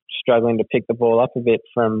actually struggling to pick the ball up a bit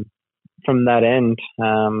from that end.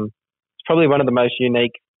 It's probably one of the most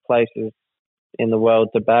unique places in the world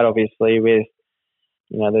to bat, obviously, with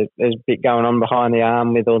there's a bit going on behind the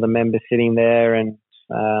arm with all the members sitting there, and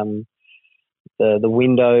the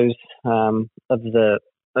windows of the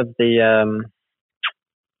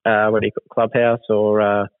clubhouse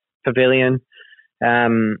or pavilion.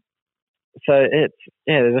 So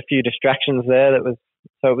there's a few distractions there. It was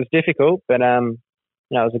difficult, but it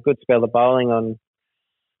was a good spell of bowling on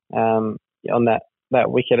that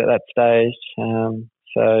wicket at that stage.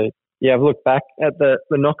 I've looked back at the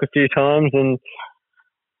knock a few times, and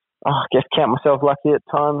I guess count myself lucky at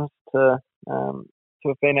times to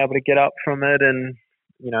have been able to get up from it, and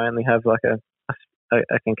only have like a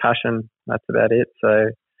concussion. That's about it.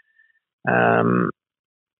 So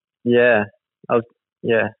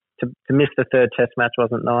to miss the third test match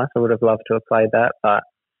wasn't nice. I would have loved to have played that, but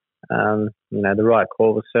the right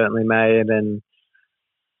call was certainly made, and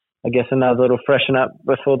I guess another little freshen up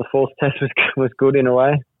before the fourth test was good in a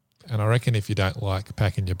way. And I reckon if you don't like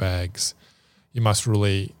packing your bags, you must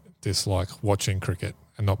really dislike watching cricket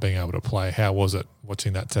and not being able to play. How was it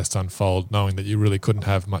watching that test unfold, knowing that you really couldn't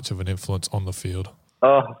have much of an influence on the field?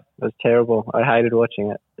 Oh, it was terrible. I hated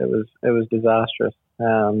watching it. It was disastrous.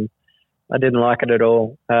 I didn't like it at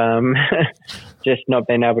all. Just not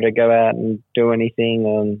being able to go out and do anything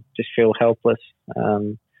and just feel helpless.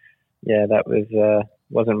 That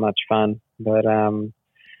wasn't much fun. But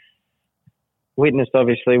witnessed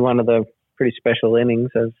obviously one of the pretty special innings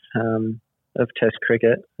of Test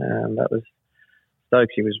cricket. That was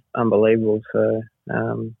Stokes. He was unbelievable. So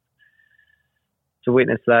to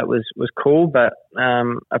witness that was cool, but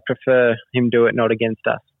I prefer him do it not against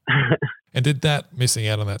us. And did that, missing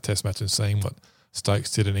out on that test match and seeing what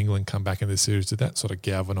Stokes did in England come back in this series, did that sort of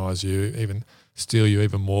galvanise you, even steel you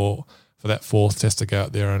even more for that fourth test to go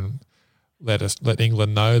out there and let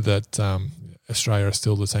England know that Australia are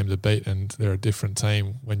still the team to beat and they're a different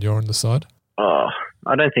team when you're on the side? Oh,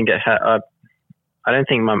 I don't think I don't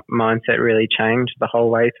think my mindset really changed the whole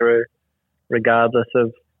way through, regardless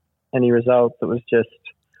of any results. It was just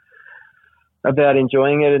about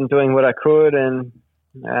enjoying it and doing what I could and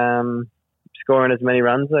scoring as many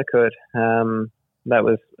runs as I could. That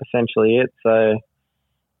was essentially it. So,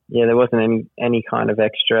 there wasn't any kind of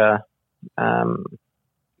extra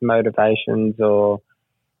motivations or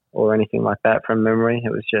anything like that from memory.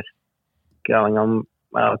 It was just getting on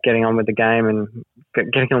with the game and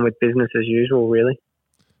getting on with business as usual, really.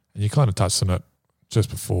 And you kind of touched on it just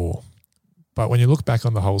before, but when you look back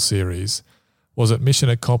on the whole series, was it mission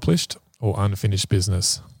accomplished or unfinished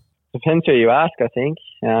business? Depends who you ask, I think.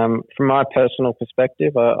 From my personal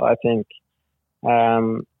perspective, I think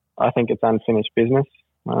it's unfinished business.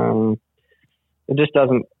 It just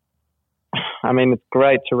doesn't. I mean, it's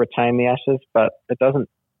great to retain the Ashes, but it doesn't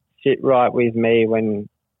sit right with me when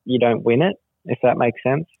you don't win it, if that makes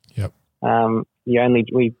sense. Yep.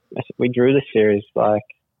 We drew the series like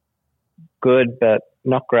good, but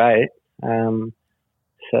not great.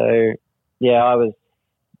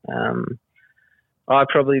 I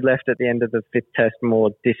probably left at the end of the fifth test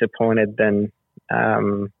more disappointed than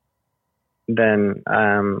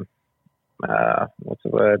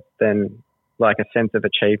like a sense of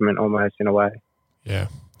achievement almost in a way. Yeah.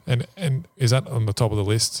 And is that on the top of the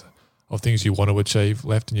list of things you want to achieve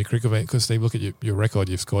left in your cricket? Because Steve, look at your record.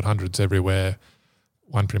 You've scored hundreds everywhere,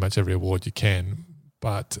 won pretty much every award you can.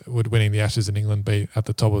 But would winning the Ashes in England be at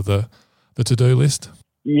the top of the to-do list?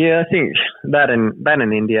 Yeah, I think that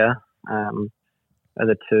and India are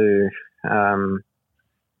the two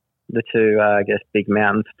I guess big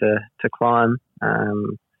mountains to climb.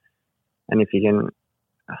 And if you can,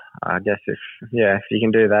 I guess if you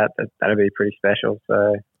can do that, that'll be pretty special.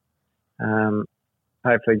 So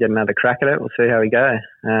hopefully get another crack at it. We'll see how we go.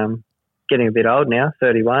 Getting a bit old now,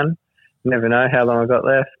 31. You never know how long I've got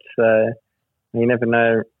left. So you never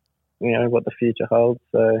know, what the future holds.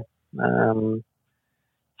 So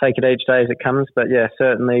take it each day as it comes. But yeah,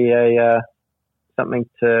 certainly a something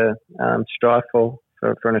to strive for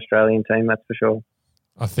an Australian team, that's for sure.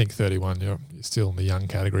 I think 31. You're still in the young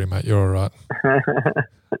category, mate. You're all right.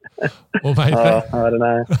 Well, mate. I don't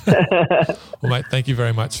know. Well, mate, thank you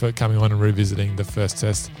very much for coming on and revisiting the first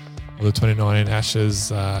test of the 2019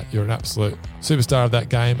 Ashes. You're an absolute superstar of that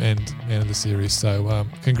game and man of the series. So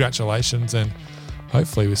congratulations, and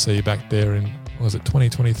hopefully we see you back there in,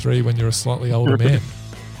 2023 when you're a slightly older man.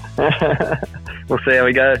 We'll see how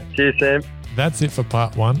we go. Cheers, Sam. That's it for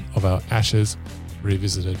part 1 of our Ashes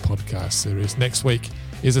Revisited podcast series. Next week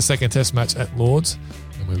is a second test match at Lords,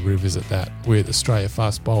 and we revisit that with Australia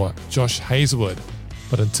fast bowler Josh Hazlewood.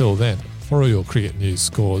 But until then, for all your cricket news,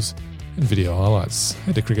 scores and video highlights,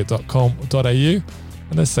 head to cricket.com.au and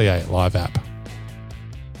the C8 Live app.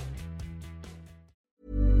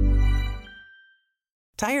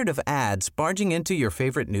 Tired of ads barging into your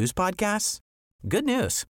favorite news podcasts? Good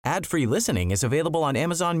news. Ad-free listening is available on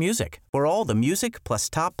Amazon Music for all the music plus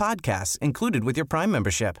top podcasts included with your Prime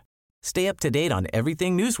membership. Stay up to date on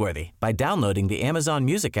everything newsworthy by downloading the Amazon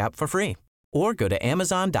Music app for free or go to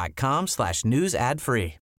amazon.com/news ad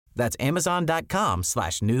free. That's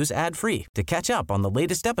amazon.com/news ad free to catch up on the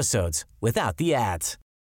latest episodes without the ads.